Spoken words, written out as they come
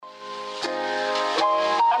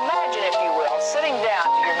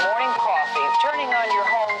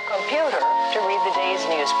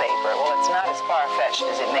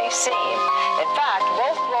as it may seem. In fact,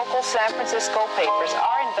 both local San Francisco papers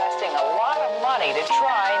are investing a lot of money to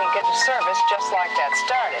try and get a service just like that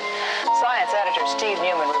started. Science editor Steve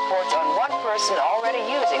Newman reports on one person already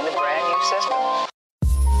using the brand new system.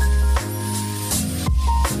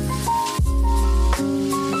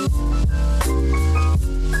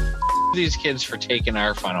 These kids for taking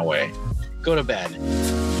our fun away. Go to bed.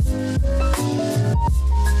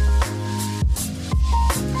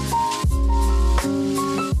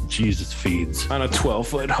 Jesus feeds on a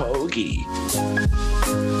 12-foot hoagie.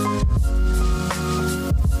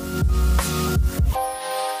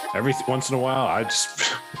 Every once in a while, I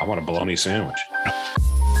want a bologna sandwich.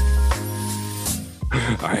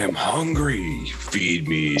 I am hungry. Feed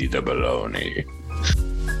me the bologna.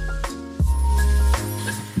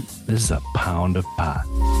 This is a pound of pot.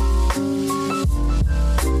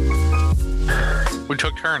 We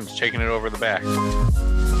took turns taking it over the back.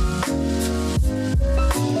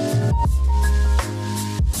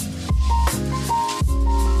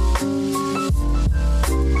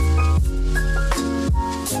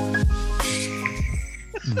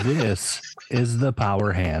 This is the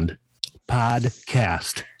Power Hand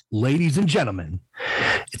Podcast. Ladies and gentlemen,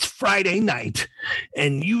 it's Friday night,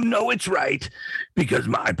 and you know it's right because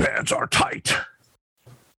my pants are tight.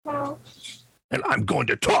 And I'm going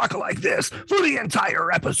to talk like this for the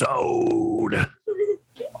entire episode.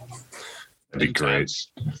 That'd be great.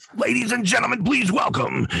 Ladies and gentlemen, please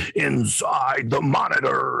welcome inside the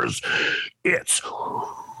monitors. It's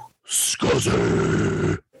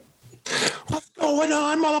Scuzzy. What's going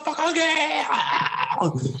on, motherfucker?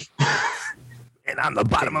 And on the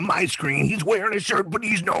bottom of my screen, he's wearing a shirt, but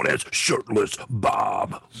he's known as Shirtless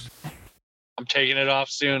Bob. I'm taking it off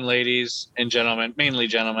soon, ladies and gentlemen. Mainly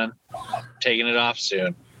gentlemen. Taking it off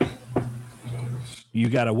soon. You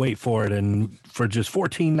got to wait for it. And for just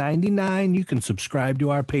 $14.99, you can subscribe to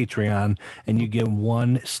our Patreon, and you get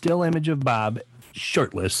one still image of Bob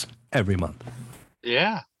shirtless every month.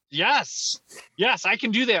 Yeah. Yes. Yes, I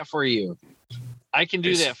can do that for you. I can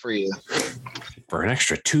do that for you. For an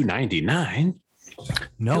extra $2.99,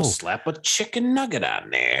 no, you'll slap a chicken nugget on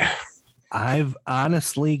there. I've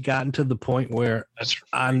honestly gotten to the point where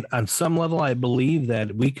on some level, I believe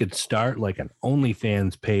that we could start like an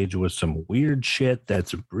OnlyFans page with some weird shit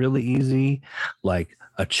that's really easy, like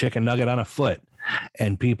a chicken nugget on a foot,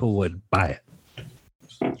 and people would buy it.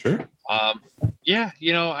 Sure. Yeah,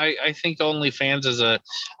 I think OnlyFans is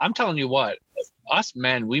I'm telling you what, us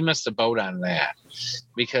men, we missed the boat on that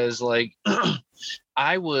because like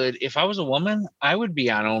I would, if I was a woman, I would be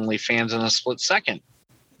on OnlyFans in a split second.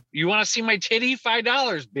 You want to see my titty?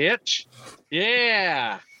 $5, bitch.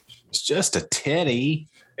 Yeah. It's just a titty.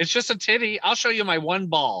 It's just a titty. I'll show you my one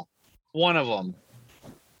ball. One of them.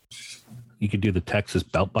 You could do the Texas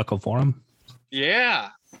belt buckle for them. Yeah.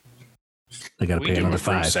 They got to pay another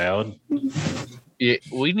 $5. Salad. Yeah,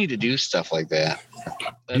 we need to do stuff like that.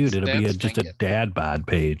 Dude, it'll be just a dad bod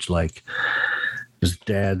page. Like, just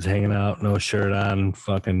dads hanging out, no shirt on,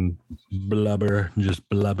 fucking blubber, just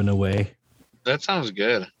blubbing away. That sounds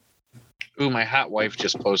good. Ooh, my hot wife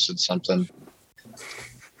just posted something.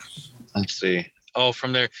 Let's see. Oh,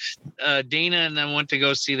 from there. Dana and then went to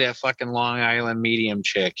go see that fucking Long Island medium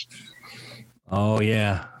chick. Oh,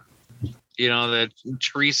 yeah. The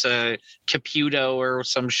Teresa Caputo or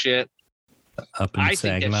some shit. Up in Saginaw.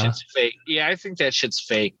 Think that shit's fake. Yeah, I think that shit's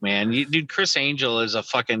fake, man. Dude, Chris Angel is a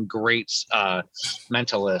fucking great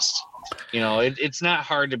mentalist. It's not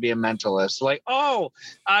hard to be a mentalist. Like,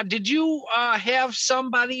 did you have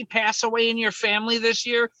somebody pass away in your family this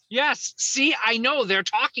year? Yes. See, I know they're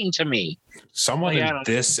talking to me. Someone in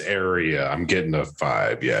this area, I'm getting a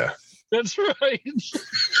 5. Yeah. That's right.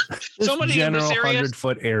 Somebody in this area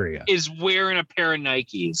 100-foot area is wearing a pair of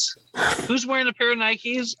Nikes. Who's wearing a pair of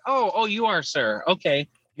Nikes? Oh, you are, sir. Okay.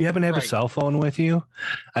 You happen to have a cell phone with you?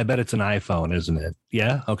 I bet it's an iPhone, isn't it?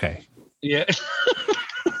 Yeah. Okay. Yeah.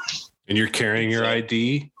 And you're carrying your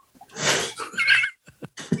ID?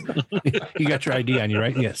 You got your ID on you,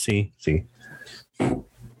 right? Yeah. See.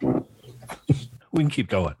 We can keep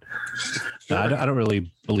going. Sure. I don't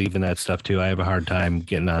really believe in that stuff, too. I have a hard time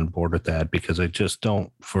getting on board with that because I just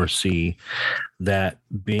don't foresee that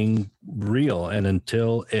being real. And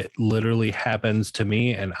until it literally happens to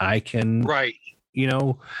me and I can,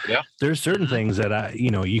 there's certain things that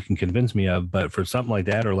you can convince me of. But for something like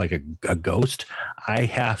that or like a ghost, I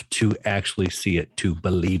have to actually see it to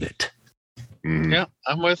believe it. Mm. Yeah,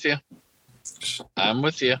 I'm with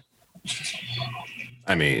you.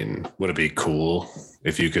 I mean, would it be cool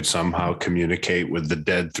if you could somehow communicate with the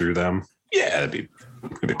dead through them? Yeah, it'd be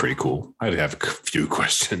pretty cool. I'd have a few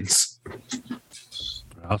questions.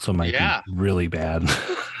 also might be really bad.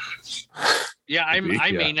 Yeah, I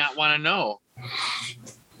may not want to know.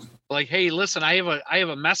 Like, hey, listen, I have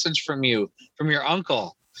a message from you, from your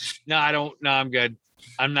uncle. No, I don't. No, I'm good.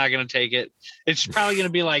 I'm not going to take it. It's probably going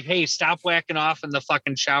to be like, hey, stop whacking off in the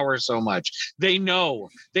fucking shower so much. They know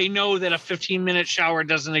that a 15-minute shower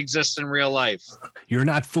doesn't exist in real life. You're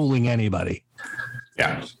not fooling anybody.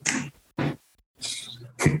 Yeah.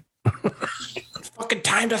 Fucking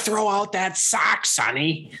time to throw out that sock,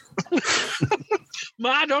 Sonny.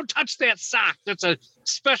 Ma, don't touch that sock. That's a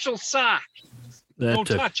special sock. Don't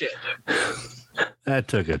touch it. That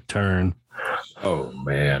took a turn. Oh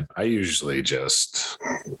man, I usually just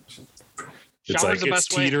it's Shower's like it's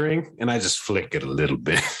teetering, and I just flick it a little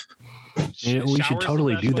bit. Yeah, we should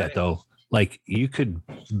totally do that though. Like you could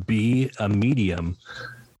be a medium,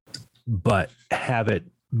 but have it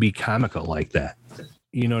be comical like that.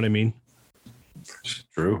 You know what I mean?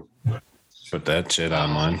 True. Put that shit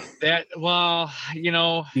online. You got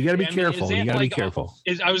to be careful. You got to be careful.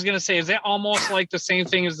 I was gonna say, is that almost like the same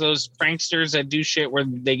thing as those pranksters that do shit where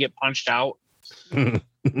they get punched out? It'd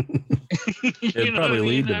probably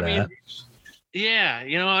lead to that. Yeah,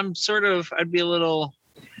 I'd be a little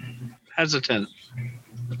hesitant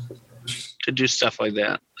to do stuff like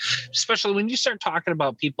that, especially when you start talking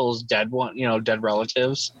about people's dead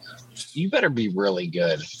relatives. You better be really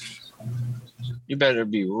good. You better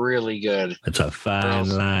be really good. It's a fine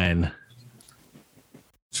line.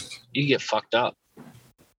 You get fucked up.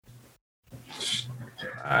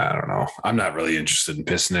 I don't know. I'm not really interested in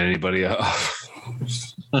pissing anybody off.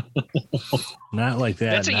 Not like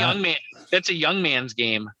that. That's a young man. That's a young man's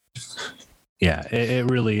game. Yeah,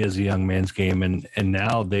 it really is a young man's game. And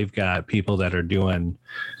now they've got people that are doing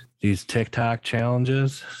these TikTok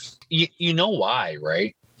challenges. You know why,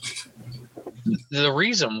 right? The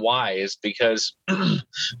reason why is because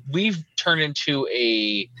we've turned into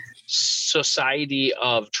a society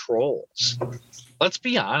of trolls. Let's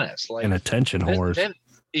be honest. Like, and attention whores.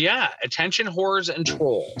 Attention whores and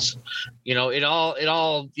trolls. It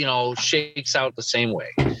all shakes out the same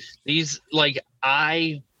way. These, like,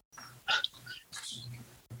 I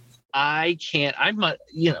can't.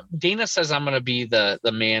 Dana says I'm going to be the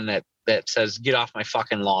man that says get off my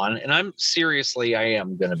fucking lawn, and I am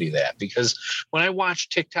going to be that, because when I watch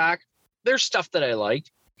TikTok, there's stuff that I like,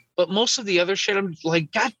 but most of the other shit I'm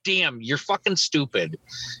like, god damn, you're fucking stupid.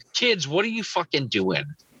 Kids, what are you fucking doing?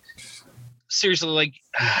 Seriously, like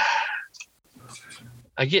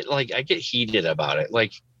I get heated about it.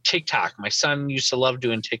 Like TikTok, my son used to love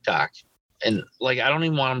doing TikTok, and like I don't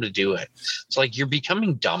even want him to do it. It's like you're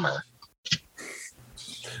becoming dumber.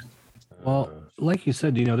 Well, like you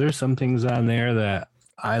said, there's some things on there that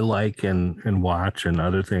I like and watch, and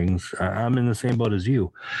other things I'm in the same boat as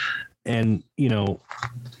you. And,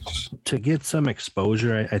 to get some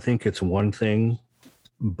exposure, I think it's one thing,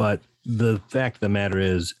 but the fact of the matter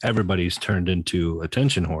is everybody's turned into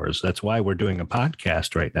attention whores. That's why we're doing a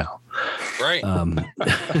podcast right now. Right. I'm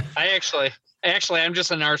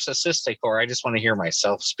just a narcissistic whore. I just want to hear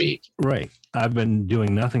myself speak. Right. I've been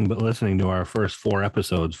doing nothing but listening to our first 4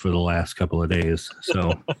 episodes for the last couple of days.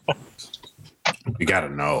 So you got to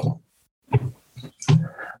know.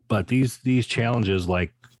 But these challenges,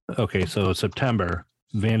 like, okay, so September,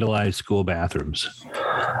 vandalize school bathrooms.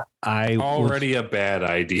 A bad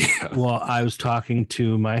idea. Well, I was talking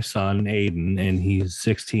to my son, Aiden, and he's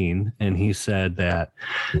 16, and he said that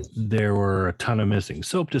there were a ton of missing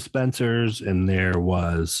soap dispensers, and there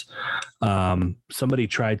was somebody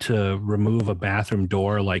tried to remove a bathroom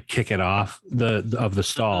door, like kick it off the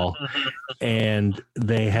stall, and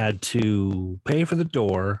they had to pay for the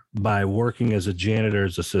door by working as a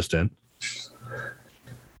janitor's assistant.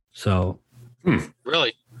 So,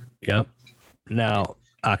 really? Yep. Now,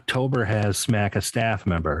 October has smack a staff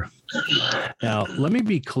member. Now, let me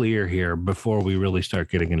be clear here before we really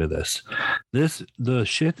start getting into this. The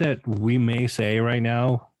shit that we may say right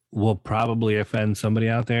now will probably offend somebody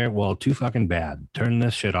out there. Well, too fucking bad. Turn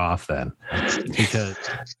this shit off then. Because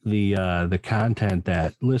the content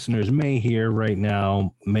that listeners may hear right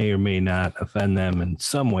now may or may not offend them in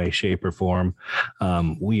some way, shape, or form.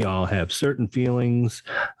 We all have certain feelings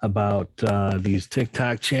about these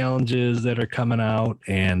TikTok challenges that are coming out.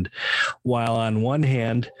 And while on one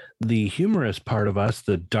hand, the humorous part of us,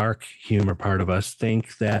 the dark humor part of us,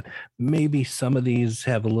 think that maybe some of these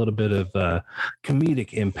have a little bit of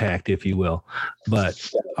comedic impact, if you will.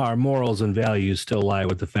 But our morals and values still lie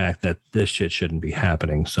with the fact that this shit shouldn't be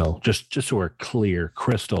happening. So just so we're clear,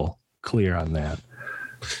 crystal clear on that.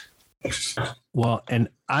 Well, and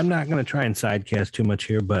I'm not going to try and sidecast too much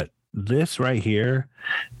here, but this right here,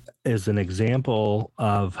 is an example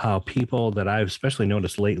of how people that I've especially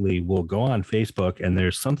noticed lately will go on Facebook and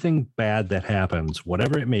there's something bad that happens,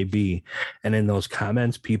 whatever it may be. And in those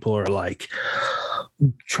comments, people are like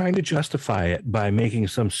trying to justify it by making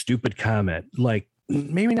some stupid comment, like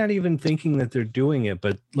maybe not even thinking that they're doing it,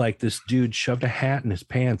 but like this dude shoved a hat in his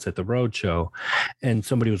pants at the road show and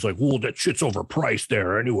somebody was like, well, that shit's overpriced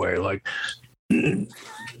there anyway. Like,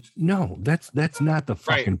 no, that's not the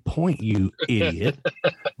fucking point, you idiot.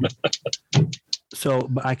 So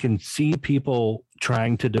I can see people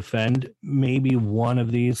trying to defend maybe one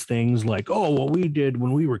of these things like, oh, well, we did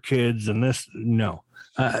when we were kids and this. No,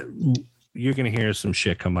 you're going to hear some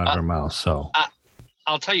shit come out of her mouth. So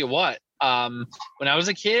I'll tell you what, when I was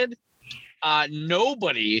a kid,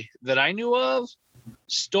 nobody that I knew of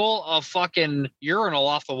stole a fucking urinal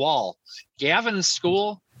off the wall. Gavin's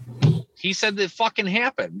school, he said that fucking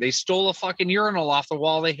happened. They stole a fucking urinal off the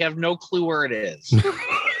wall. They have no clue where it is.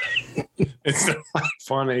 It's not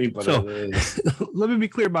funny, but it is. Let me be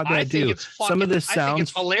clear about that too. Some of this sounds, I think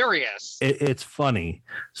it's hilarious. It's funny,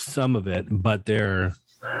 some of it, but they're,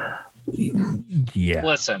 yeah.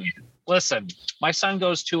 Listen. My son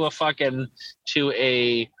goes to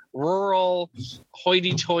a rural,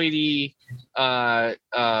 hoity-toity,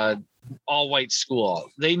 all white school.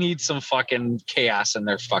 They need some fucking chaos in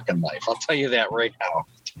their fucking life. I'll tell you that right now.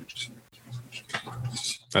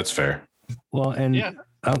 That's fair. Well, and yeah.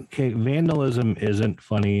 Okay, vandalism isn't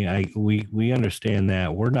funny. We understand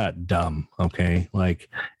that. We're not dumb, okay? Like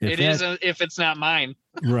if it's not mine.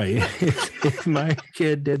 Right. If my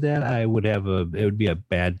kid did that, it would be a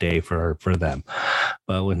bad day for them.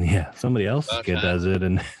 But when somebody else's kid does it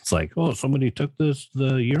and it's like, oh, somebody took the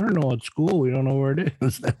urinal at school, we don't know where it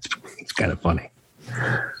is. It's kind of funny.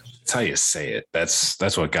 That's how you say it. That's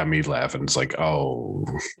what got me laughing. It's like, oh,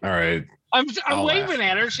 all right. I'm waving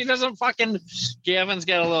at her. She doesn't fucking. Gavin's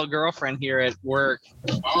got a little girlfriend here at work.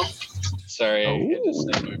 Sorry, I had to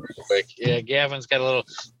say real quick. Yeah, Gavin's got a little.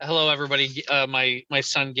 Hello, everybody. My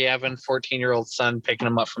son Gavin, 14-year-old son, picking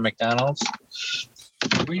him up from McDonald's.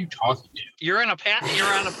 Who are you talking to? You're on a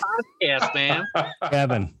podcast, man.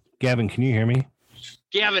 Gavin, can you hear me?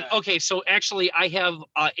 Gavin, okay, so actually, I have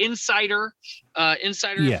insider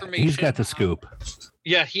information. He's got the scoop.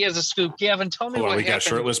 Yeah, he has a scoop. Gavin, tell me what we happened. got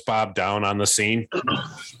shirtless Bob down on the scene.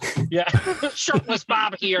 Yeah, shirtless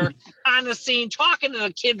Bob here on the scene, talking to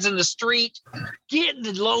the kids in the street, getting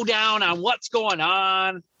the lowdown on what's going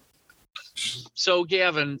on. So,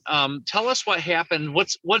 Gavin, tell us what happened.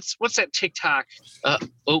 What's that TikTok?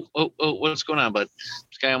 What's going on, bud?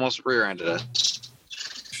 This guy almost rear-ended us.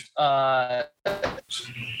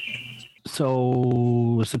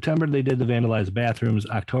 So September, they did the vandalized bathrooms.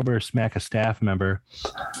 October, smack a staff member.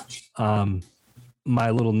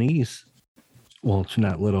 My little niece, well, she's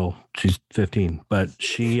not little, she's 15, but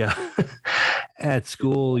she, at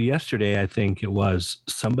school yesterday, I think it was,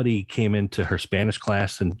 somebody came into her Spanish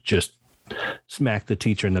class and just smacked the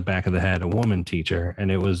teacher in the back of the head, a woman teacher.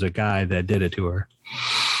 And it was a guy that did it to her.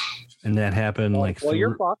 And that happened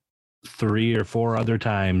you're fucked. 3 or 4 other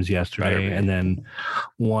times yesterday, and then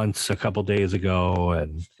once a couple days ago.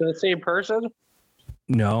 And the same person?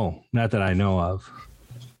 No, not that I know of.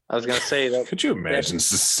 I was going to say that. Could you imagine it's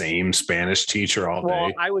the same Spanish teacher all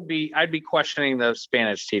day? Well, I'd be questioning the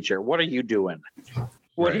Spanish teacher. What are you doing?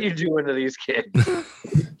 What are you doing to these kids?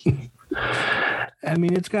 I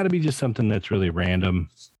mean, it's got to be just something that's really random.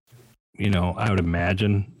 I would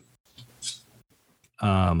imagine.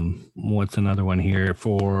 What's another one here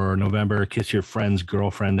for November? Kiss your friend's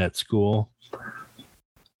girlfriend at school.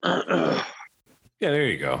 Yeah, there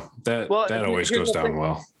you go. That always goes down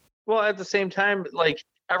well. Well, at the same time, like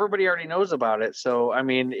everybody already knows about it. So, I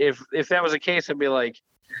mean, if that was the case, it'd be like,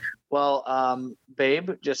 well,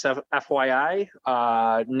 babe, just FYI,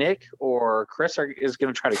 Nick or Chris is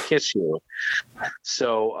going to try to kiss you.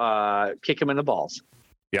 So, kick him in the balls.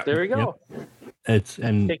 Yeah, there you go. Yep.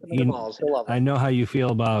 I know how you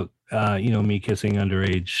feel about me kissing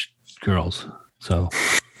underage girls. So,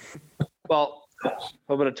 well,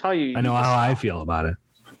 I'm going to tell you. I know how I feel about it.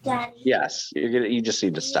 Yes, you just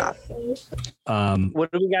need to stop.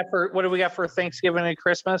 What do we got for Thanksgiving and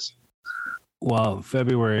Christmas? Well,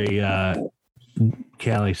 February,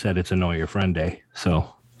 Callie said it's Annoy Your Friend Day,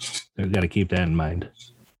 so we've got to keep that in mind.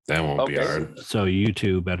 That won't be hard. So you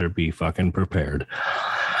two better be fucking prepared.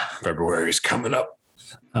 February's coming up.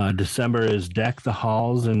 December is deck the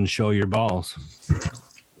halls and show your balls.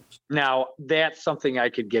 Now, that's something I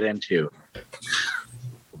could get into.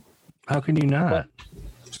 How can you not?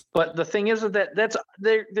 But the thing is that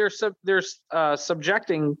they're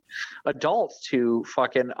subjecting adults to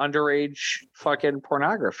fucking underage fucking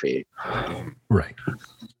pornography. Right.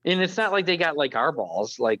 And it's not like they got like our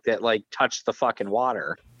balls like that, like touch the fucking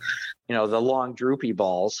water. You know, the long droopy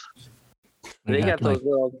balls. They got those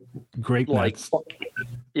little grape nuts.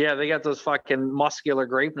 Yeah, they got those fucking muscular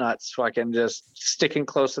grape nuts fucking just sticking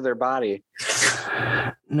close to their body.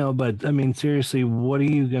 No, but I mean, seriously, what are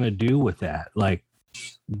you going to do with that? Like,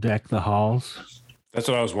 deck the halls? That's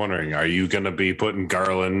what I was wondering. Are you going to be putting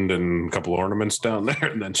garland and a couple ornaments down there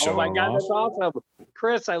and then showing Oh my God, off? that's awesome.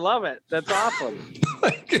 Chris, I love it. That's awesome.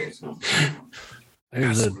 I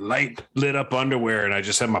got some light lit up underwear and I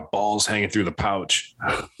just have my balls hanging through the pouch.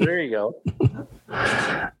 There you go.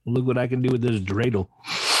 Look what I can do with this dreidel.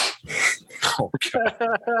 Oh,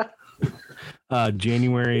 God.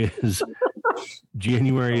 January is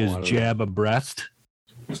jab a breast.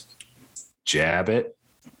 Jab it.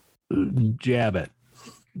 Jab it.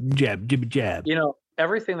 Jab. You know,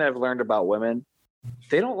 everything that I've learned about women,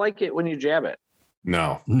 they don't like it when you jab it.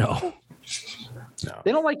 No.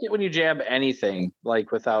 They don't like it when you jab anything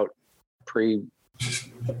like without pre-warning.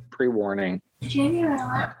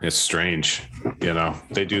 It's strange. You know,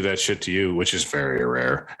 they do that shit to you, which is very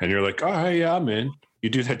rare. And you're like, oh, yeah, I'm in. You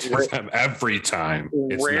do that to them every time.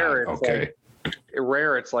 It's Rare, not it's okay.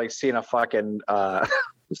 Rare, it's like seeing a fucking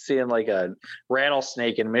seeing like a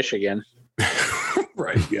rattlesnake in Michigan.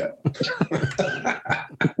 Right, yeah.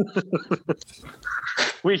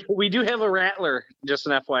 We do have a rattler, just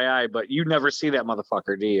an FYI, but you never see that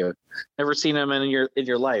motherfucker, do you? Never seen him in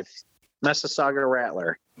your life. Mississauga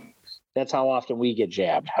rattler. That's how often we get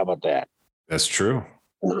jabbed. How about that? That's true.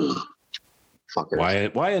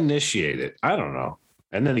 Fuckers. Why initiate it? I don't know.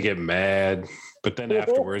 And then they get mad, but then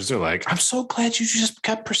afterwards they're like, I'm so glad you just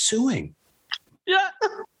kept pursuing. Yeah.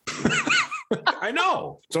 I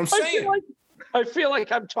know. That's what I'm saying. I feel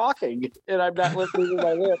like I'm talking and I'm not listening with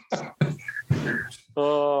my lips.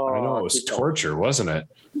 Oh, I know, it was torture, wasn't it?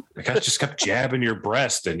 Like I just kept jabbing your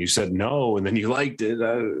breast and you said no, and then you liked it.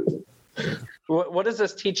 What is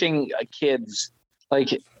this teaching kids?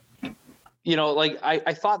 Like, you know, like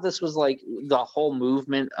I thought this was like the whole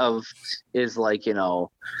movement is like, you know,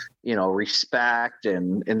 respect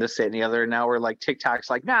and this, that, and the other. Now we're like TikTok's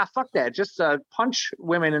like, nah, fuck that. Just punch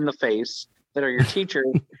women in the face that are your teachers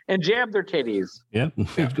and jab their titties. Yep.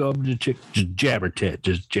 Just go up to the chick, just jab her tit,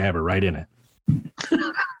 just jab her right in it.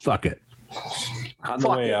 Fuck it. On the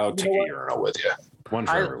way out, take a urinal with you. One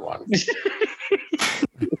for everyone.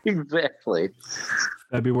 Exactly.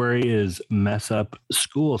 February is mess up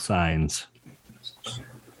school signs.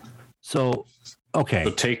 So, okay.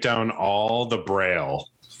 So take down all the braille.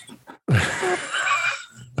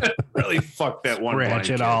 Really fuck that one. Scratch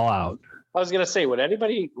it all out. I was gonna say, would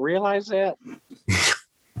anybody realize that?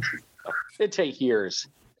 It'd take years.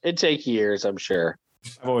 I'm sure.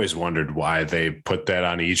 I've always wondered why they put that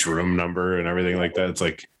on each room number and everything like that. It's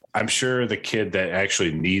like, I'm sure the kid that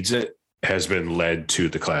actually needs it has been led to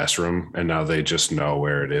the classroom and now they just know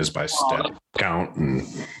where it is by step count. And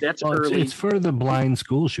that's early. It's for the blind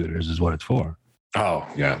school shooters is what it's for. Oh,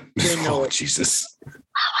 yeah. Oh, Jesus.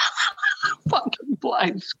 Fucking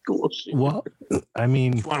blind school shooter. Well, I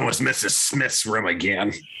mean, one was Mrs. Smith's room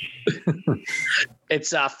again.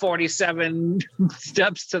 It's 47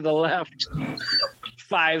 steps to the left,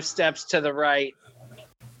 5 steps to the right,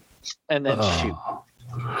 and then shoot.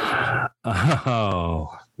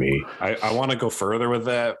 Oh, me. I want to go further with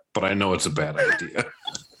that, but I know it's a bad idea.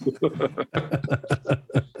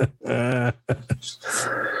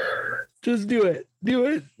 Just do it.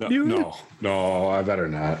 No, I better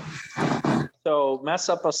not. So mess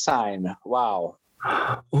up a sign. Wow.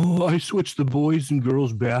 Oh, I switched the boys and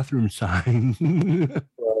girls bathroom sign. Do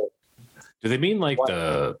they mean like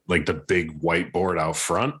the big whiteboard out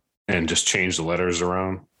front and just change the letters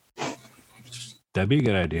around? That'd be a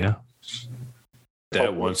good idea.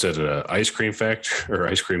 That once at an ice cream factory or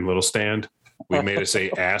ice cream little stand, we made it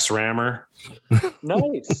say ass rammer.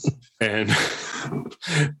 Nice. And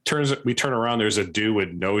we turn around, there's a dude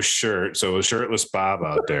with no shirt. So a shirtless Bob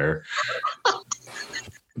out there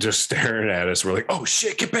just staring at us. We're like, oh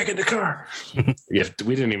shit, get back in the car. Yeah,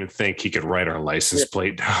 we didn't even think he could write our license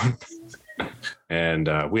plate down. And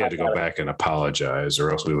we had to go back and apologize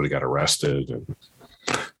or else we would have got arrested. And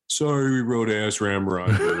sorry, we wrote ass rammer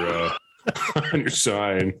on your on your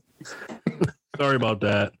sign. Sorry about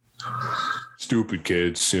that. Stupid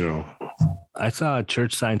kids, you know. I saw a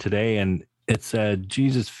church sign today and it said,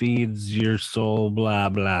 Jesus feeds your soul, blah,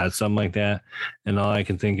 blah, something like that. And all I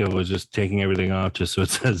can think of was just taking everything off just so it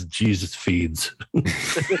says Jesus feeds.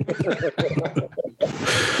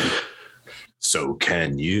 So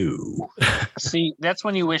can you. See, that's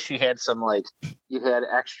when you wish you had some like you had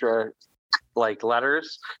extra like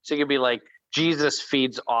letters, so you could be like Jesus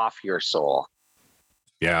feeds off your soul.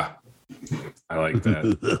 Yeah, I like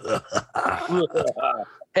that.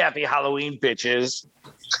 Happy Halloween, bitches.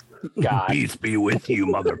 God. Peace be with you,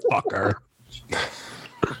 motherfucker.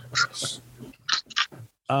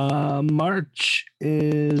 March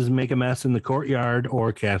is make a mess in the courtyard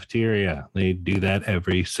or cafeteria. They do that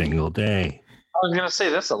every single day. I was gonna say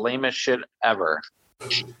that's the lamest shit ever.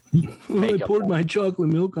 I poured my chocolate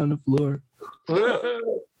milk on the floor.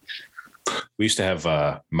 We used to have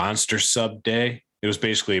a Monster Sub Day. It was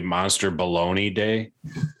basically Monster Bologna Day.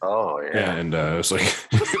 Oh yeah. And it was like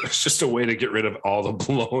it's just a way to get rid of all the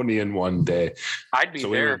bologna in one day. I'd be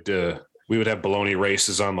there. We would have bologna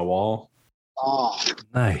races on the wall. Oh,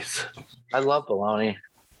 Nice. I love bologna.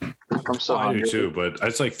 I'm so I hungry. do too, but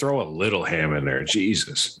it's like throw a little ham in there.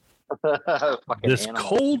 Jesus. Fucking This animal.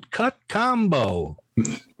 cold cut combo.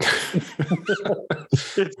 It's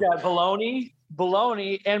got bologna,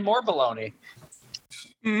 and more bologna.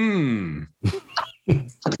 On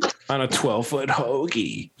a 12-foot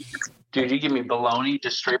hoagie. Dude, you give me bologna,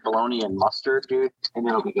 just straight bologna and mustard, dude, and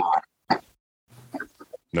it'll be gone.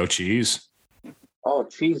 No cheese. Oh,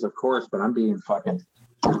 cheese, of course, but I'm being.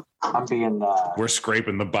 We're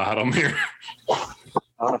scraping the bottom here.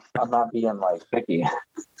 I'm not being like picky. I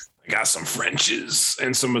got some Frenches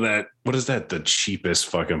and some of that. What is that? The cheapest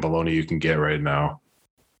fucking bologna you can get right now.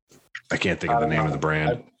 I can't think of the name of the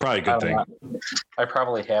brand. Probably a good thing. I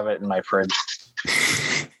probably have it in my fridge.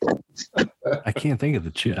 I can't think of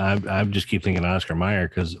the. I just keep thinking Oscar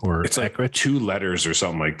Mayer or It's like Eckrich. 2 letters or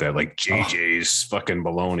something like that, like JJ's fucking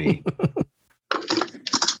bologna.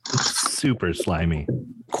 Super slimy.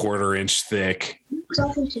 1/4 inch thick.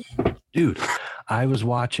 Dude, I was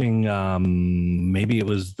watching maybe it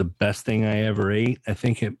was The Best Thing I Ever Ate. I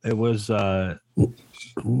think it was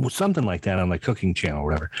something like that on the cooking channel or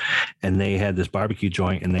whatever. And they had this barbecue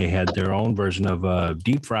joint and they had their own version of a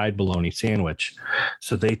deep fried bologna sandwich.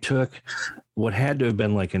 So they took what had to have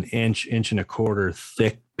been like an inch and 1/4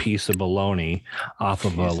 thick piece of bologna off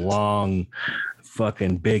of a long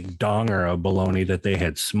fucking big donger of bologna that they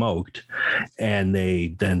had smoked, and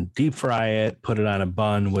they then deep fry it, put it on a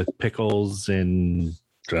bun with pickles and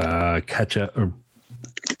ketchup or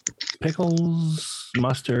pickles,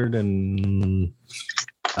 mustard, and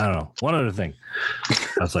I don't know, one other thing.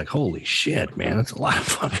 I was like, holy shit, man, that's a lot of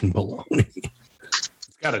fucking bologna. It's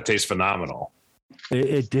got to taste phenomenal.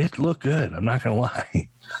 It did look good, I'm not gonna lie.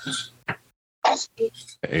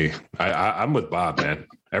 Hey, I'm with Bob, man.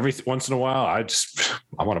 Every once in a while, I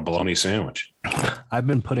want a bologna sandwich. I've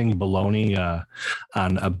been putting bologna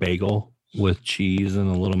on a bagel with cheese and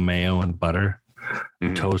a little mayo and butter.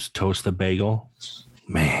 Toast the bagel.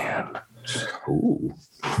 Man. Ooh.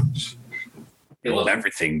 The old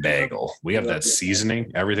everything bagel. We have that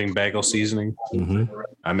seasoning, everything bagel seasoning. Mm-hmm.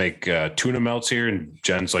 I make tuna melts here, and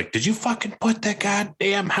Jen's like, "Did you fucking put that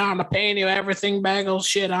goddamn jalapeno everything bagel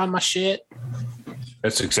shit on my shit?"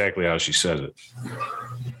 That's exactly how she said it.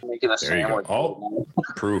 Making a There you go. sandwich. Oh,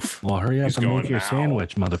 proof. Well, hurry up He's and going make your now.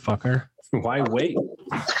 sandwich, motherfucker. Why wait?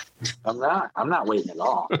 I'm not waiting at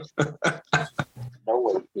all. No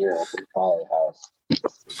wait here at the Polly house.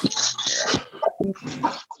 You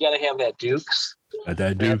gotta have that Duke's.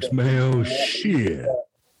 That Duke's mayo shit.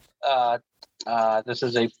 This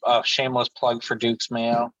is a shameless plug for Duke's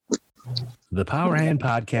mayo. The Power Hand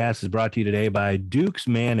Podcast is brought to you today by Duke's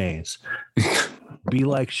Mayonnaise. Be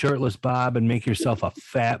like Shirtless Bob and make yourself a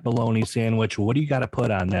fat bologna sandwich. What do you got to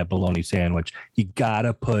put on that bologna sandwich? You got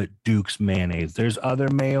to put Duke's mayonnaise. There's other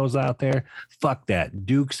mayos out there. Fuck that.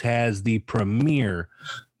 Duke's has the premier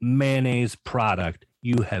mayonnaise product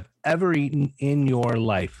you have ever eaten in your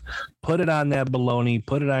life. Put it on that bologna.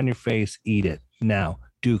 Put it on your face. Eat it. Now,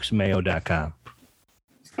 dukesmayo.com.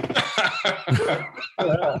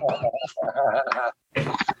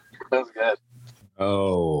 That's good.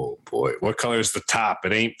 Oh boy, what color is the top?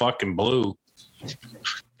 It ain't fucking blue.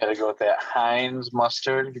 Gotta go with that Heinz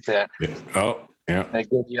mustard. Get that Oh yeah, that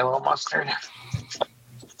good yellow mustard.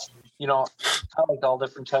 You know, I like all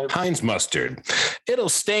different types. Heinz mustard. It'll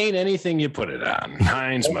stain anything you put it on.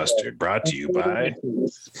 Heinz mustard, brought to you by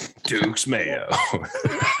Duke's Mayo.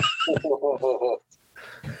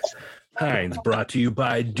 Heinz, brought to you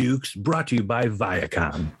by Duke's, brought to you by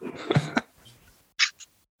Viacom.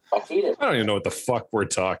 I hate it. I don't even know what the fuck we're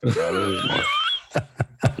talking about anymore.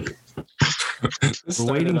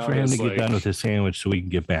 We're waiting for him to get done with his sandwich so we can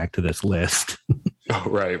get back to this list. Oh,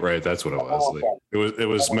 right. That's what it was. Like, it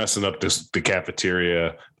was messing up the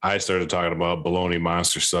cafeteria. I started talking about bologna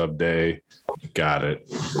monster sub day. Got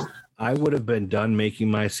it. I would have been done making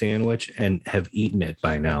my sandwich and have eaten it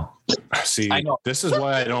by now. See, this is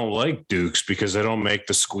why I don't like Duke's, because I don't make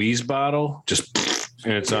the squeeze bottle. Just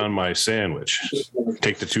and it's on my sandwich.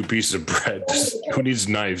 Take the 2 pieces of bread. Who needs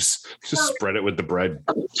knives? Just spread it with the bread.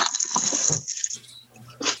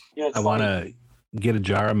 I want to get a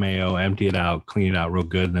jar of mayo, empty it out, clean it out real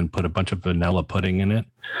good, and then put a bunch of vanilla pudding in it,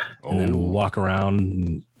 and then walk around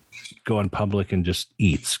and go in public and just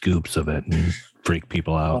eat scoops of it and freak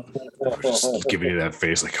people out. Just giving you that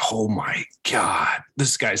face like, oh my God,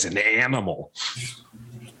 this guy's an animal.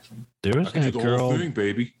 There was that girl, thing,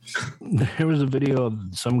 baby. There was a video of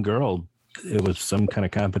some girl. It was some kind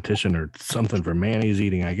of competition or something for mayonnaise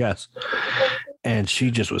eating, I guess. And she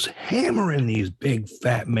just was hammering these big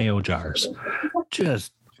fat mayo jars,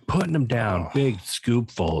 just putting them down, big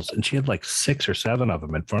scoopfuls. And she had like 6 or 7 of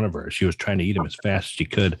them in front of her. She was trying to eat them as fast as she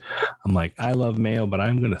could. I'm like, I love mayo, but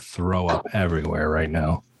I'm going to throw up everywhere right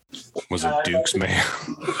now. Was it Duke's mayo?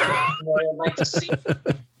 I'd like to see,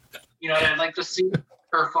 I'd like to see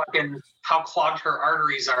her fucking how clogged her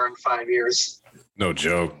arteries are in 5 years. No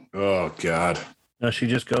joke. Oh, God. No, she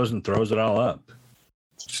just goes and throws it all up.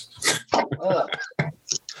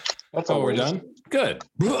 That's Oh, we're done? Good.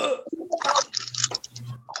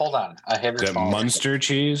 Hold on. I have your That phone. Munster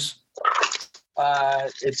cheese?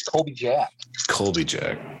 It's Colby Jack. Colby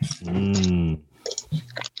Jack. Mm.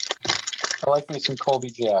 I like me some Colby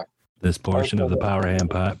Jack. This portion of the Power Ham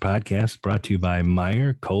podcast is brought to you by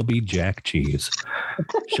Meyer Colby Jack Cheese.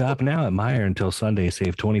 Shop now at Meyer until Sunday.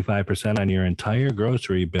 Save 25% on your entire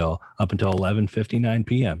grocery bill up until 11:59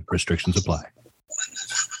 p.m. Restrictions apply.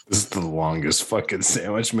 This is the longest fucking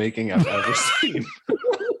sandwich making I've ever seen.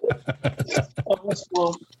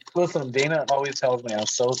 Well, listen, Dana always tells me I'm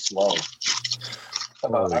so slow.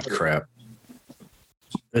 Holy crap.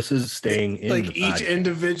 This is staying in Like the each podcast.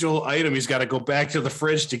 individual item, he's got to go back to the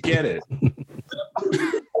fridge to get it. Pull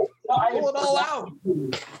it all out.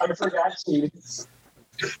 I forgot cheese.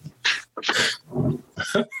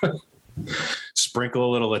 Sprinkle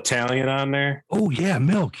a little Italian on there. Oh, yeah,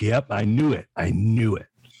 milk. Yep, I knew it.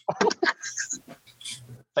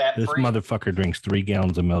 Fat This free. motherfucker drinks 3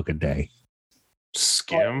 gallons of milk a day.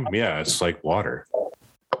 Skim. Yeah, it's like water.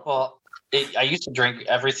 Well, I used to drink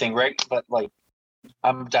everything, right? But like,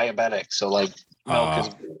 I'm diabetic, so like, milk is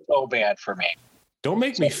so bad for me. Don't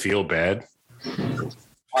make me feel bad.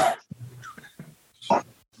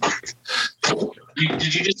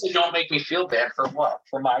 Did you just say don't make me feel bad for what?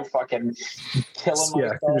 For my fucking killing Yeah,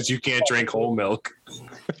 myself? because you can't drink whole milk.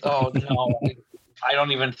 Oh no. I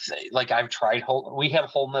don't even like I've tried we have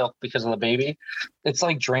whole milk because of the baby. It's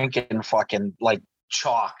like drinking fucking like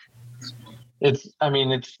chalk. It's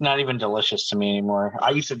not even delicious to me anymore.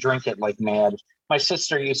 I used to drink it like mad. My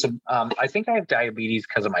sister used to I think I have diabetes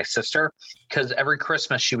because of my sister, because every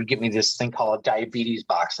Christmas she would give me this thing called a diabetes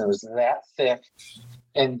box, and it was that thick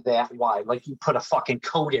and that wide. Like you put a fucking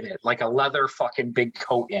coat in it, like a leather fucking big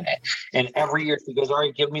coat in it. And every year she goes, all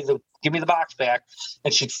right, give me the box back.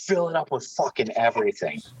 And she'd fill it up with fucking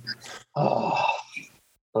everything. Oh,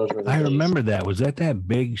 those were the I days. remember that. Was that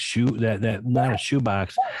big shoe, that not a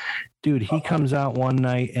shoebox? Dude, he comes out one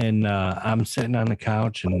night and I'm sitting on the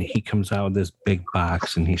couch and he comes out with this big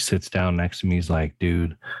box and he sits down next to me. He's like,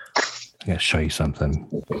 dude, I got to show you something.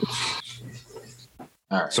 All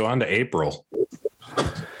right. So on to April.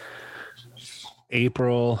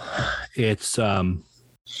 April, it's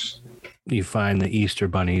you find the Easter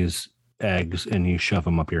bunny's eggs and you shove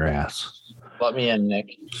them up your ass. Let me in,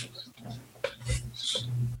 Nick.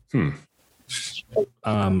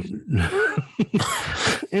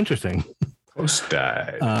 Interesting. Post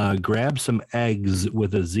dive. Grab some eggs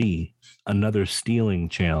with a Z. Another stealing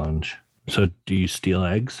challenge. So, do you steal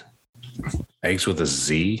eggs? Eggs with a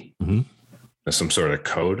Z? Mm-hmm. That's some sort of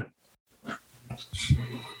code?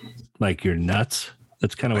 Like your nuts?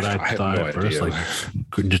 That's kind of what I have thought no at first. idea.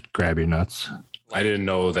 Like, just grab your nuts. I didn't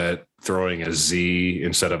know that throwing a Z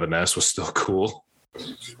instead of an S was still cool.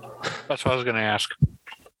 That's what I was going to ask.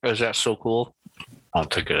 Is that so cool? I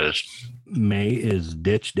don't think it is. May is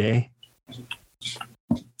ditch day.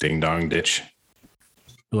 Ding dong ditch.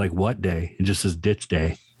 Like what day? It just says ditch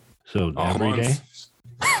day. So All every day.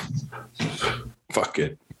 month. Fuck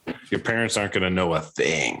it. Your parents aren't going to know a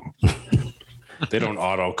thing. They don't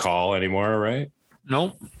auto call anymore, right?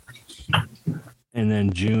 Nope. And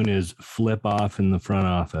then June is flip off in the front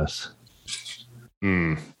office.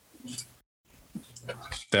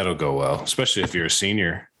 That'll go well, especially if you're a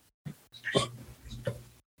senior.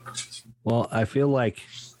 Well, I feel like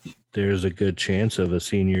there's a good chance of a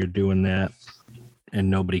senior doing that and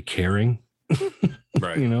nobody caring.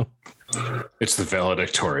 Right. You know? It's the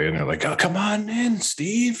valedictorian. They're like, oh, come on in,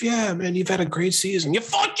 Steve. Yeah, man, you've had a great season. You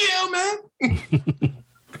fuck you, man.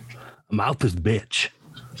 I'm out this bitch.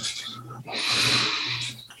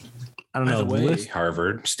 I don't By know. the way, list,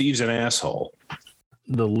 Harvard, Steve's an asshole.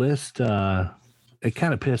 the list, it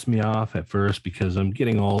kind of pissed me off at first because I'm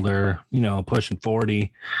getting older, pushing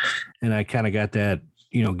 40, and I kind of got that,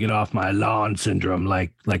 get off my lawn syndrome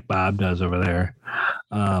like Bob does over there.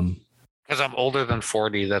 Because I'm older than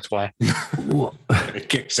 40, that's why. Well, It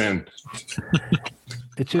kicks in.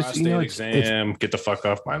 it's just, Prostate exam, get the fuck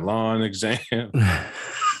off my lawn exam.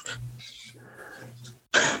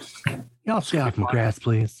 Y'all stay off my grass,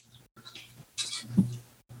 please.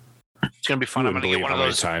 It's gonna be fun. I'm gonna get one of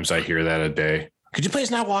those times I hear that a day. Could you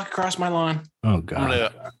please not walk across my lawn? Oh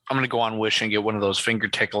God. I'm gonna go on Wish and get one of those finger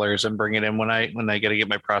ticklers and bring it in when I gotta get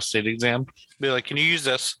my prostate exam. Be like, can you use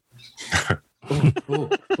this?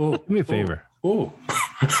 Do me a favor. Ooh.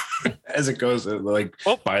 As it goes, like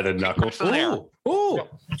by the knuckle. Ooh.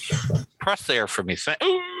 Press there for me.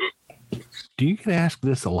 Do you get asked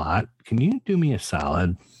this a lot? Can you do me a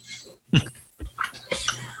solid?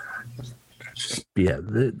 Yeah,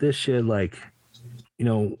 this shit, like, I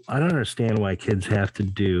don't understand why kids have to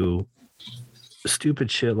do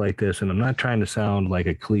stupid shit like this. And I'm not trying to sound like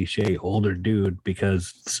a cliche older dude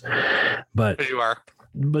but you are.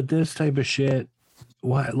 But this type of shit,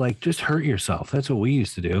 why? Like, just hurt yourself. That's what we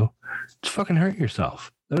used to do. Just fucking hurt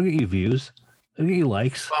yourself. That'll get you views. That'll get you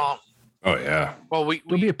likes. Well, oh yeah. Well,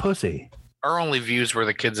 Don't be a pussy. Our only views were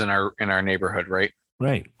the kids in our neighborhood, right?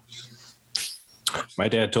 Right. My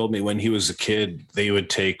dad told me when he was a kid, they would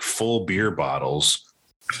take full beer bottles,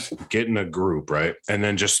 get in a group, right, and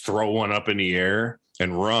then just throw one up in the air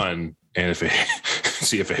and run, and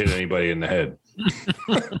see if it hit anybody in the head.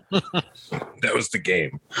 That was the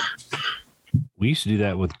game. We used to do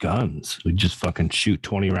that with guns. We'd just fucking shoot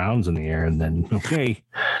 20 rounds in the air and then,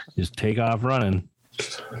 just take off running.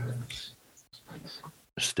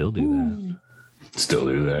 Still do that. Still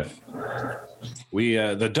do that. We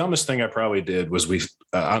the dumbest thing I probably did was we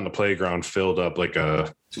on the playground filled up like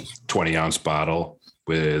a 20-ounce bottle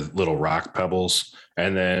with little rock pebbles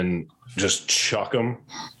and then just chuck them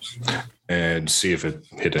and see if it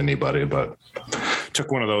hit anybody. But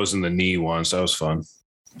took one of those in the knee once. That was fun.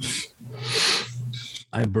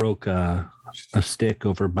 I broke a stick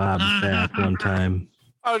over Bob's back one time.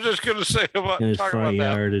 I was just gonna say in his front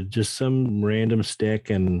yard. Just some random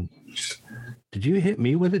stick. And did you hit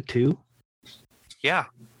me with it too? Yeah.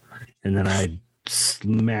 And then I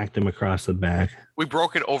smacked him across the back. We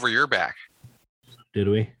broke it over your back. Did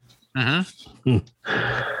we? Mm-hmm.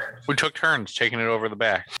 We took turns taking it over the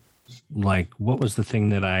back. Like, what was the thing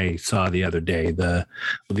that I saw the other day?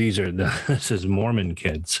 This is Mormon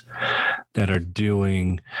kids that are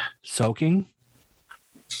doing soaking.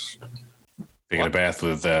 Taking a bath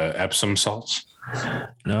with Epsom salts.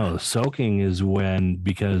 No, soaking is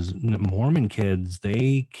because Mormon kids,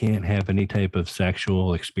 they can't have any type of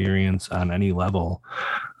sexual experience on any level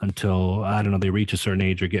until, I don't know, they reach a certain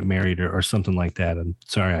age or get married or something like that. I'm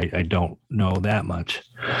sorry, I don't know that much.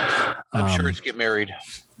 I'm sure it's get married.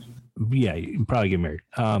 Yeah, you probably get married.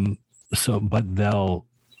 But they'll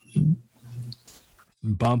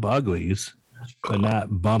bump uglies, but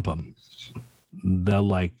not bump them. They'll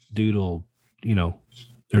like doodle,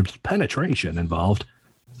 there's penetration involved.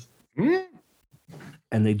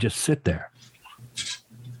 And they just sit there.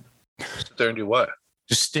 Sit there and do what?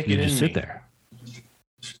 Just stick You it in just sit there.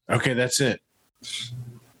 Okay, that's it.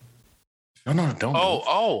 No, don't move.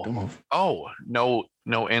 Don't move.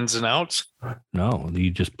 No ins and outs. No, you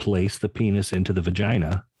just place the penis into the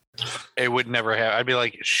vagina. It would never have. I'd be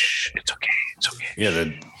like, shh, it's okay. Yeah,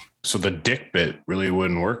 so the dick bit really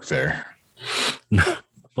wouldn't work there.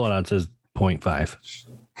 Pull it out, it says 0.5.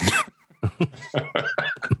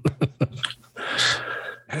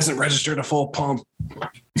 Hasn't registered a full pump.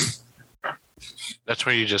 That's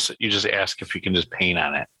where you just ask if you can just paint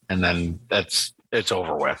on it, and then it's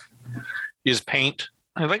over with. You just paint.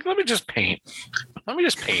 I'm like, let me just paint on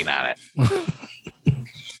it.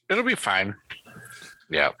 It'll be fine.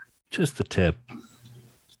 Yeah. Just the tip.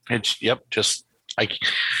 Just I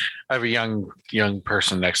have a young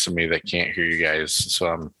person next to me that can't hear you guys, so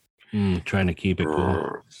I'm trying to keep it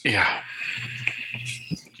cool. Yeah.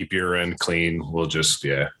 Keep your end clean. We'll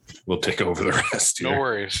take over the rest here. No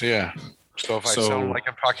worries. Yeah. So if I sound like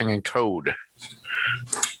I'm talking in code.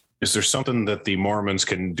 Is there something that the Mormons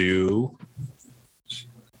can do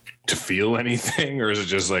to feel anything? Or is it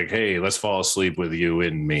just like, hey, let's fall asleep with you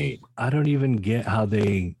and me? I don't even get how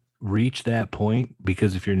they reach that point,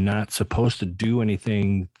 because if you're not supposed to do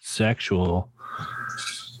anything sexual,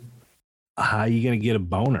 how are you going to get a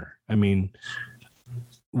boner? I mean,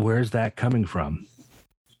 where's that coming from?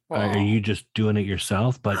 Are you just doing it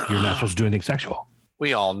yourself, but you're not supposed to do anything sexual?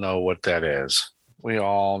 We all know what that is.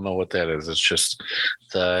 It's just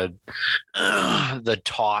the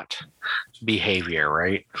taught behavior,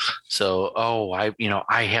 right? So,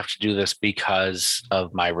 I have to do this because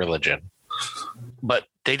of my religion, but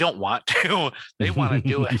they don't want to. They want to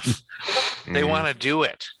do it. They want to do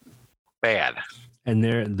it bad. And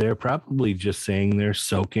they're probably just saying they're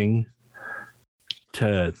soaking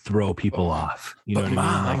to throw people off. You know what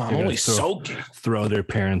I mean? Like I'm only soaking. Throw their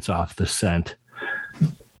parents off the scent.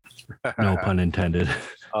 No pun intended.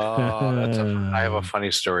 I have a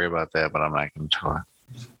funny story about that, but I'm not going to tell it.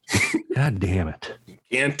 God damn it.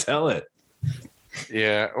 Can't tell it.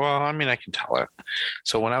 Yeah, well, I mean, I can tell it.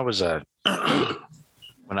 So when I was a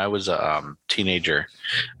teenager,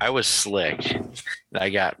 I was slick. I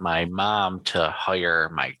got my mom to hire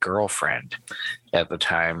my girlfriend at the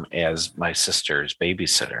time as my sister's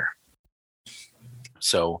babysitter.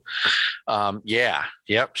 So,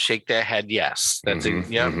 shake that head. Yes, that's it.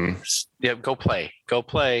 Yep. Go play.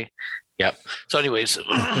 Yep. So, anyways,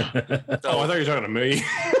 I thought you were talking to me.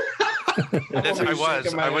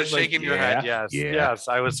 I was shaking your head. Yes,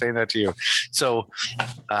 I was saying that to you. So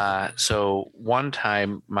one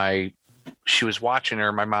time she was watching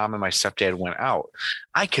her. My mom and my stepdad went out.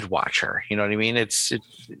 I could watch her. You know what I mean?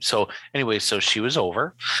 So she was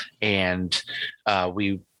over, and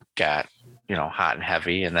we got hot and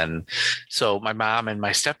heavy, and then so my mom and my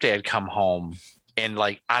stepdad come home. And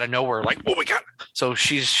like out of nowhere, like, oh my God. So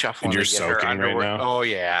she's shuffling. And you're soaking right now? Oh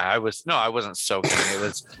yeah. I wasn't soaking. It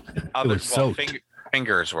was soaked.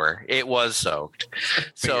 Fingers were. It was soaked.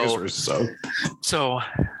 Fingers were soaked. So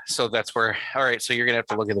that's where, all right, so you're gonna have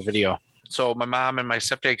to look at the video. So my mom and my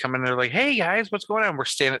stepdad come in, they're like, hey guys, what's going on? They're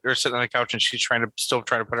sitting on the couch, and she's still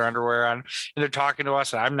trying to put her underwear on, and they're talking to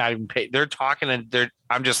us, and I'm not even paid. They're talking, and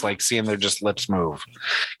I'm just like seeing their just lips move.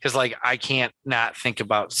 Cause like, I can't not think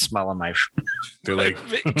about smelling my. They're like,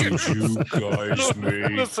 did you guys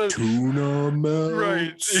make tuna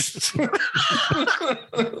melts? Right.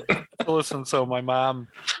 Listen, so my mom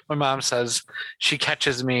says she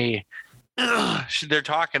catches me, they're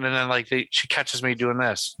talking, and then she catches me doing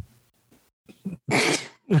this.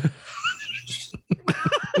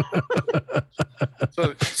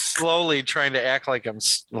 So slowly trying to act like I'm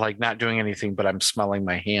like not doing anything, but I'm smelling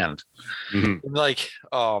my hand. Mm-hmm. Like,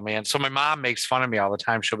 oh man. So my mom makes fun of me all the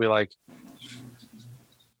time. She'll be like,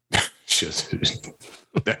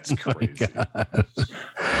 that's crazy.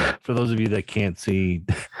 For those of you that can't see,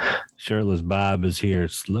 shirtless Bob is here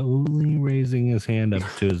slowly raising his hand up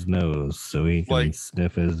to his nose so he can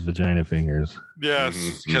sniff his vagina fingers.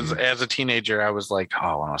 Yes, because as a teenager, I was like, oh,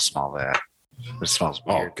 I want to smell that. It smells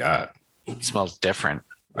weird. Oh, God. It smells different.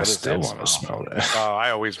 I still want to smell that. Oh,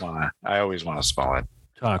 I always want to smell it.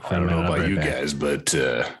 I don't know about you guys, but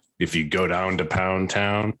if you go down to Pound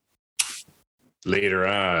Town later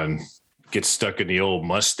on, get stuck in the old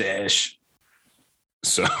mustache.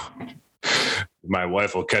 So my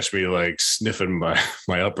wife will catch me like sniffing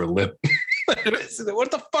my upper lip. What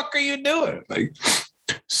the fuck are you doing? Like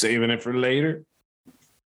saving it for later?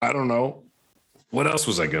 I don't know. What else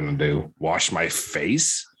was I going to do? Wash my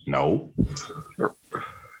face? No.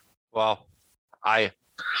 Well, I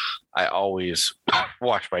always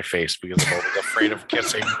wash my face because I'm always afraid of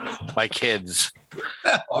kissing my kids.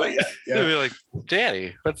 Oh, yeah. They'll be like,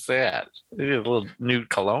 Daddy, what's that? Maybe a little nude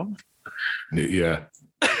cologne? Yeah.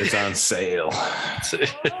 It's on sale.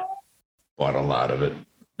 Bought a lot of it.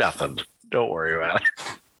 Nothing. Don't worry about it.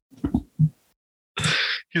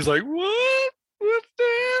 He's like, what? What's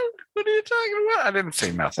that? What are you talking about? I didn't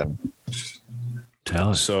say nothing. Tell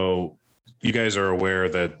us. So you guys are aware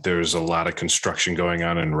that there's a lot of construction going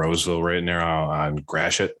on in Roseville right now on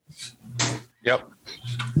Gratiot? Yep.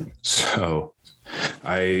 So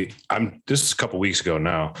I'm this is a couple weeks ago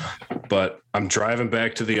now, but I'm driving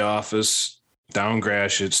back to the office down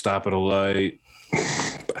Gratiot, stop at a light. I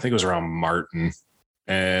think it was around Martin.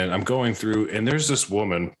 And I'm going through, and there's this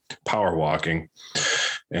woman power walking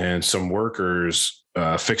and some workers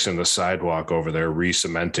fixing the sidewalk over there,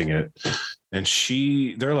 re-cementing it. And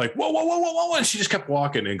they're like, whoa, whoa, whoa, whoa, whoa. And she just kept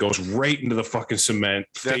walking and goes right into the fucking cement,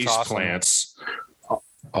 face awesome. plants.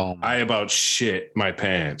 Oh, I about shit my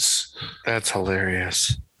pants. That's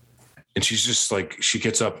hilarious. And she's just like, she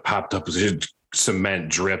gets up, popped up, cement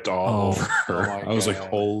dripped all over her. I was like,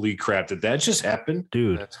 holy crap, did that just happen?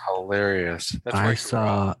 Dude, that's hilarious. I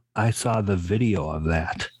saw the video of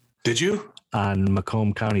that. Did you? On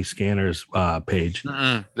Macomb County Scanner's page.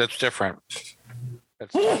 That's different.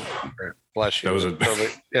 That's totally different. Bless you.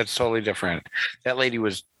 That's totally different. That lady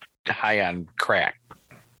was high on crack.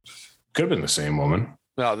 Could have been the same woman.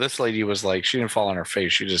 No, this lady was like, she didn't fall on her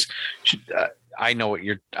face. I know what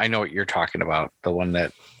you're talking about. The one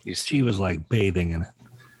that you see. She was like bathing in it.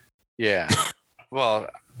 Yeah. Well,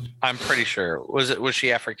 I'm pretty sure. Was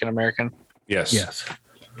she African American? Yes. Yes.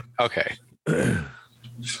 Okay.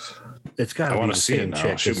 It's got. I want to see it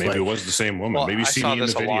now. Shoot, maybe it was the same woman. Well, maybe I see saw me in the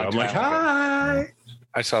this a video. long I'm like, time ago. hi.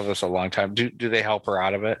 I saw this a long time. Do they help her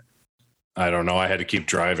out of it? I don't know. I had to keep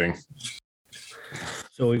driving.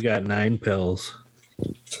 So we've got 9 pills,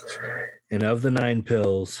 and of the 9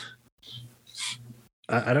 pills,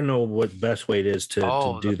 I don't know what best way it is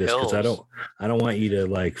to do this, because I don't want you to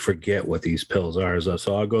like forget what these pills are.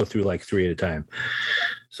 So I'll go through like 3 at a time.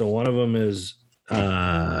 So one of them is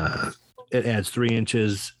it adds 3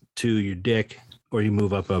 inches to your dick, or you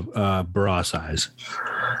move up a bra size.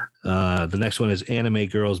 The next one is anime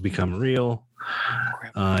girls become real.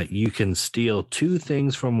 You can steal 2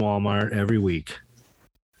 things from Walmart every week.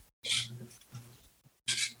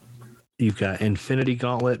 You've got Infinity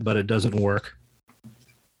Gauntlet, but it doesn't work.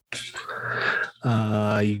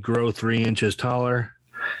 You grow 3 inches taller.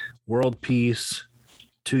 World peace.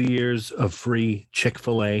 2 years of free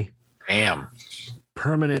Chick-fil-A. Damn.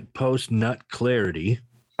 Permanent post-nut clarity.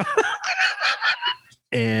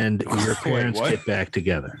 And your parents get back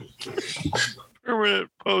together.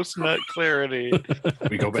 Permanent post-nut clarity.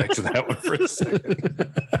 We go back to that one for a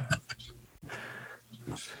second.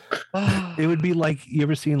 It would be like, you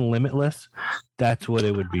ever seen Limitless? That's what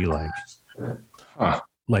it would be like. Huh.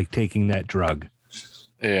 Like taking that drug.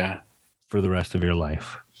 Yeah. For the rest of your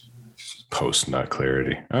life. Post-nut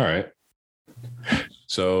clarity. All right.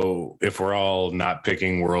 So if we're all not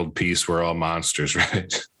picking world peace, we're all monsters,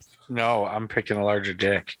 right? No, I'm picking a larger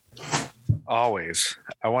dick. Always.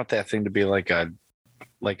 I want that thing to be like a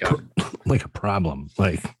problem.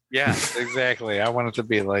 Like, yeah, exactly. I want it to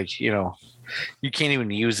be like, you can't even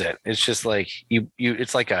use it. It's just like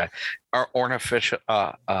it's like an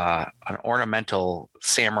ornamental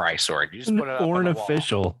samurai sword. You just put it up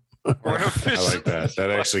ornamental. Ornamental. I like that.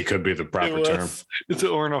 That actually could be the proper term. It's an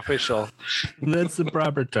ornamental. That's the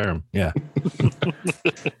proper term. Yeah.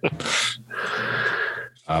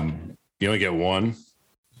 You only get 1.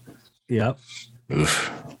 Yep.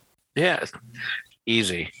 Oof. Yeah.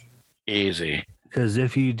 Easy. Because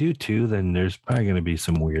if you do 2, then there's probably going to be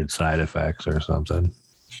some weird side effects or something.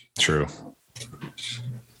 True.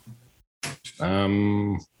 I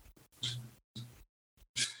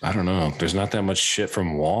don't know. There's not that much shit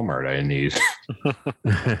from Walmart I need.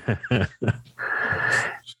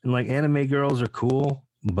 And like anime girls are cool,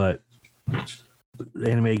 but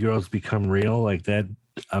anime girls become real like that.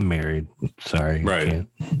 I'm married. Sorry. Right.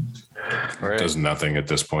 Right. Does nothing at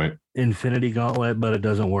this point. Infinity Gauntlet, but it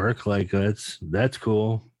doesn't work. Like that's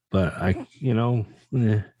cool. But I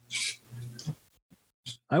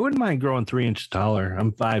wouldn't mind growing 3 inches taller.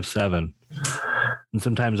 I'm 5'7", and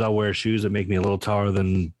sometimes I'll wear shoes that make me a little taller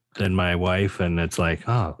than my wife, and it's like,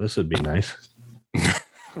 oh, this would be nice.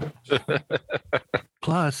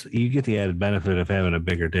 Plus, you get the added benefit of having a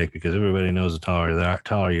bigger dick, because everybody knows the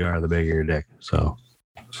taller you are, the bigger your dick. So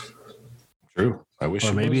true. I wish.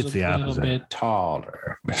 Or maybe it's the a opposite. little bit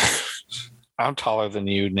taller. I'm taller than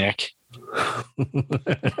you, Nick. I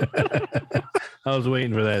was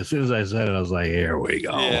waiting for that. As soon as I said it, I was like, here we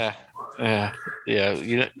go. Yeah.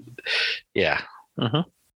 Yeah. Uh-huh.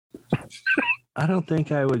 I don't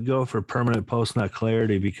think I would go for permanent post-nut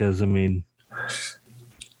clarity, because, I mean,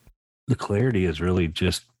 the clarity is really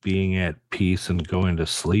just being at peace and going to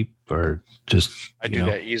sleep, or just... I do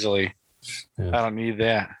that easily. Yeah. I don't need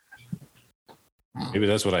that. Maybe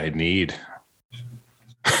that's what I need.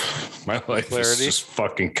 My life is just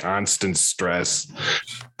fucking constant stress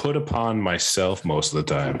put upon myself most of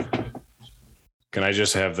the time. Can I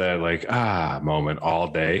just have that moment all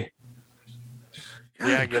day?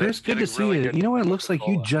 Yeah, Chris, good to see you. You know what? It looks like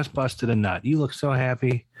you just busted a nut. You look so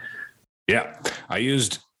happy. Yeah. I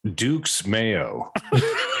used Duke's mayo.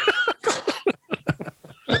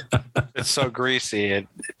 It's so greasy.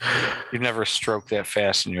 You've never stroked that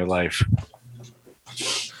fast in your life.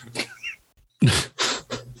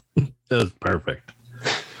 That was perfect.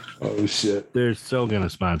 Oh, shit. They're so going to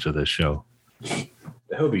sponsor this show.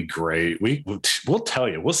 That would be great. We'll tell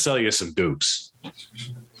you. We'll sell you some Dukes.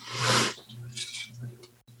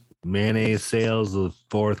 Mayonnaise sales of the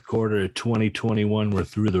fourth quarter of 2021 were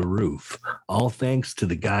through the roof. All thanks to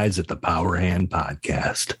the guys at the Power Hand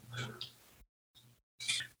Podcast.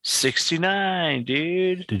 69,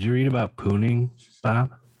 dude. Did you read about pooning,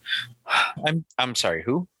 Bob? I'm sorry,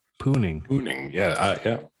 who? Pooning. Pooning.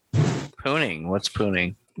 Yeah. Pooning. What's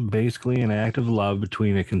pooning? basically an act of love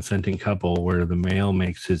between a consenting couple where the male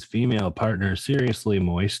makes his female partner seriously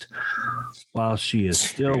moist while she is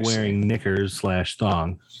still wearing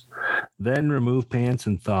knickers/thong. Then remove pants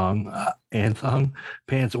and pants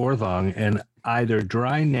or thong, and either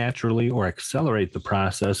dry naturally or accelerate the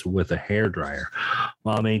process with a hairdryer.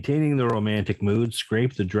 While maintaining the romantic mood,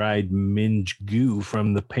 scrape the dried minge goo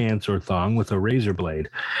from the pants or thong with a razor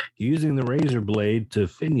blade. Using the razor blade to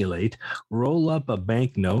finiulate, roll up a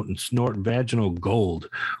banknote and snort vaginal gold.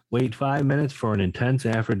 Wait 5 minutes for an intense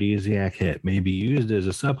aphrodisiac hit. May be used as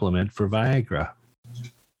a supplement for Viagra.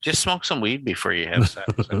 Just smoke some weed before you have sex.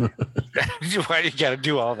 Why do you got to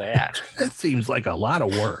do all that? That seems like a lot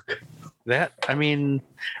of work.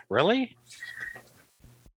 Really?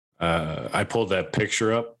 I pulled that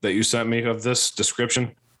picture up that you sent me of this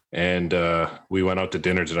description, and we went out to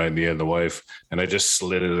dinner tonight, me and the wife, and I just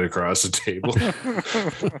slid it across the table.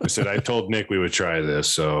 I said, I told Nick we would try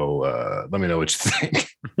this, so let me know what you think.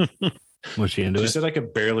 Was she into it? She said I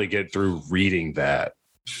could barely get through reading that.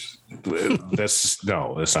 That's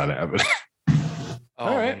not happening.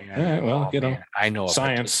 All right. Well, I know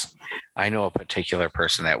science. I know a particular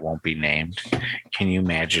person that won't be named. Can you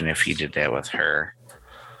imagine if he did that with her?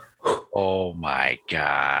 Oh my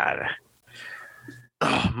God.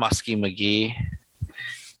 Oh, Muskie McGee.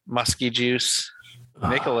 Muskie juice.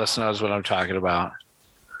 Nicholas knows what I'm talking about.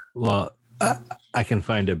 Well, I can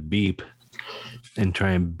find a beep and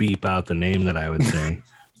try and beep out the name that I would say.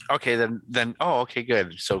 Okay, then. Oh, okay,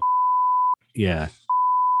 good. So, yeah.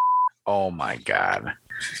 Oh my God.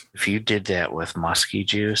 If you did that with musky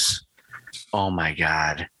juice, oh my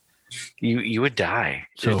God, you would die.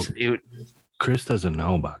 So Chris doesn't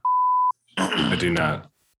know about. I do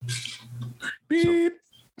not. Beep.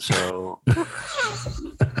 So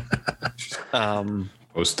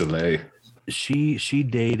post delay. She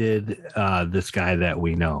dated this guy that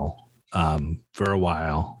we know for a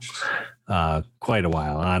while, quite a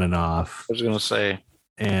while, on and off. I was gonna say,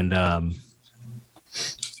 and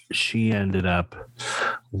she ended up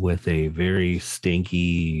with a very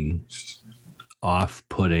stinky,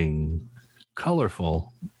 off-putting,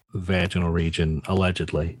 colorful vaginal region,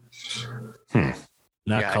 allegedly.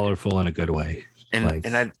 Not colorful in a good way.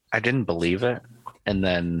 And I didn't believe it. And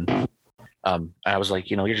then I was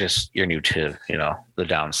like, you're new to, the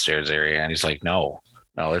downstairs area. And he's like, no,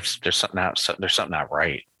 there's something not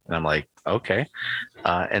right. And I'm like, okay.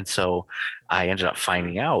 And so I ended up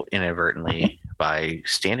finding out inadvertently by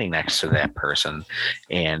standing next to that person,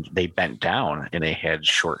 and they bent down and they had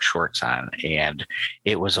short shorts on, and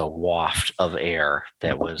it was a waft of air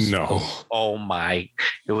that was it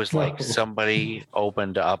was like somebody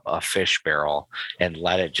opened up a fish barrel and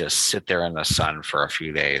let it just sit there in the sun for a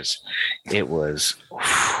few days. It was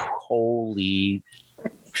holy.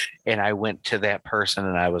 And I went to that person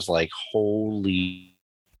and I was like, holy,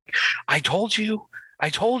 I told you.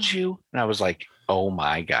 And I was like, oh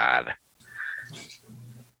my God.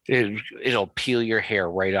 It'll peel your hair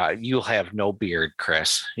right out. You'll have no beard,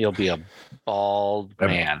 Chris. You'll be a bald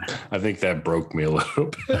man. I think that broke me a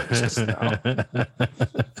little bit just now.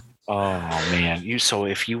 Oh man.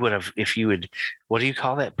 If you would, what do you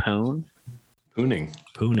call that? Pooning.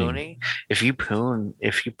 If you pooning,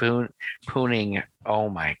 oh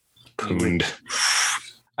my. Pooned.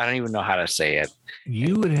 I don't even know how to say it.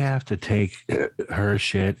 You would have to take her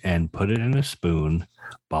shit and put it in a spoon,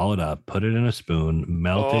 ball it up, put it in a spoon,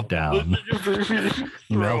 melt it down,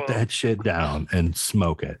 melt that shit down, and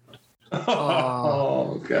smoke it.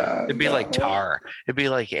 Oh God! It'd be like tar. It'd be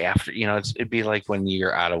like after it'd be like when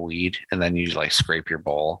you're out of weed and then you like scrape your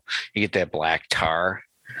bowl, you get that black tar.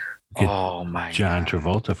 Get oh my! John God.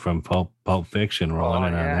 Travolta from Pulp Fiction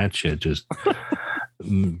rolling in on that shit, just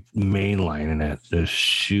mainlining it, just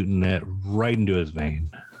shooting that right into his vein.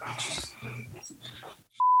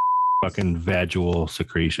 Fucking vaginal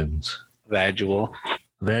secretions. Vaginal.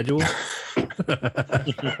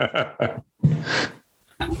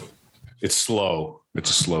 It's slow. It's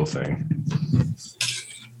a slow thing.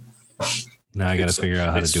 Now I got to figure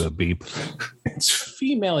out how to do a beep. It's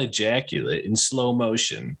female ejaculate in slow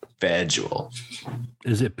motion. Vaginal.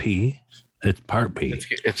 Is it pee? It's part pee.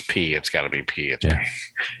 It's pee. It's got to be pee. It's Yeah. pee.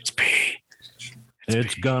 It's pee.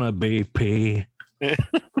 It's gonna be pee. It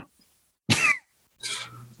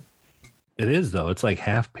is though. It's like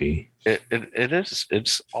half pee. It is.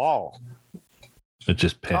 It's all. It's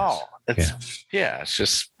just piss. Oh, yeah. It's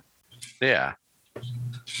just yeah.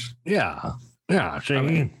 Yeah.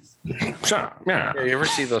 See? Yeah. You ever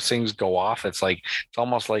see those things go off? It's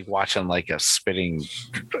almost like watching like a spitting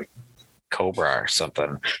cobra or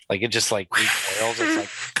something. Like it just like recoils.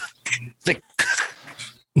 It's like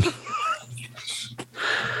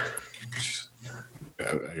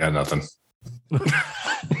I got nothing.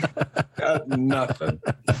 Got nothing.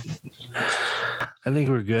 I think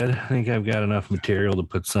we're good. I think I've got enough material to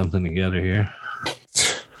put something together here.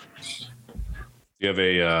 You have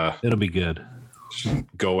a It'll be good.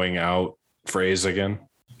 going out phrase again?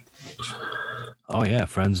 Oh yeah,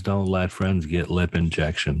 friends don't let friends get lip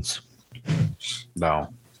injections.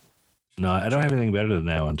 No. No, I don't have anything better than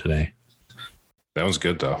that one today. That was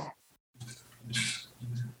good though.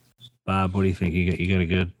 Bob, what do you think? You got a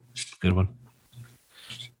good one?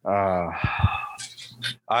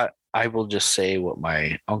 I will just say what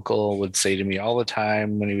my uncle would say to me all the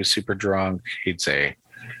time when he was super drunk. He'd say,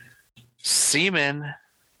 "Semen."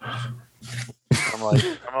 I'm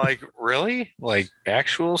like, really? Like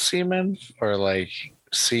actual semen or like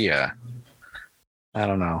see ya? I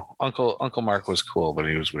don't know. Uncle Mark was cool, but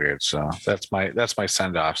he was weird. So that's my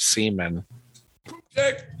send off. Semen.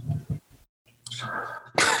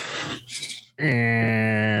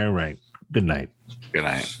 Right. Good night. Good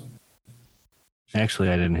night. Actually,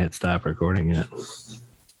 I didn't hit stop recording yet.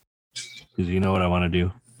 Because you know what I want to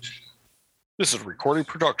do? This is recording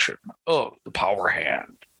production of the Power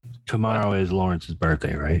Hand. Tomorrow is Lawrence's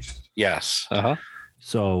birthday, right? Yes. Uh-huh.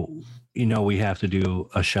 So, we have to do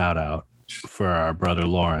a shout out for our brother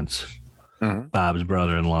Lawrence, Bob's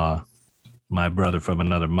brother-in-law, my brother from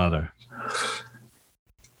another mother.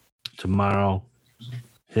 Tomorrow,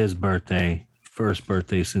 his birthday, first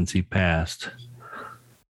birthday since he passed.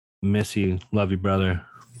 Miss you, love you, brother.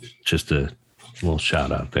 Just a little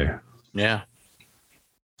shout out there. Yeah.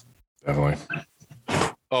 Definitely.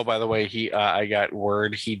 Oh, by the way, I got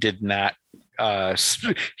word he did not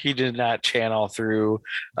channel through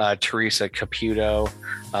Teresa Caputo,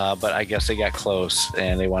 but I guess they got close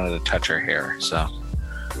and they wanted to touch her hair. So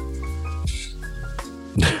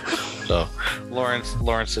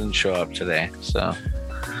Lawrence didn't show up today. So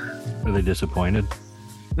Are they disappointed?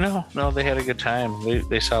 no, they had a good time.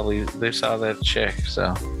 They saw that chick.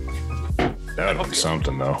 So That would be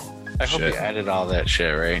something though. I hope you added all that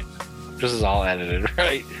shit, right? This is all edited,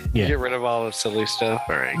 right? Yeah. Get rid of all the silly stuff.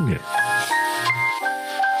 All right, good.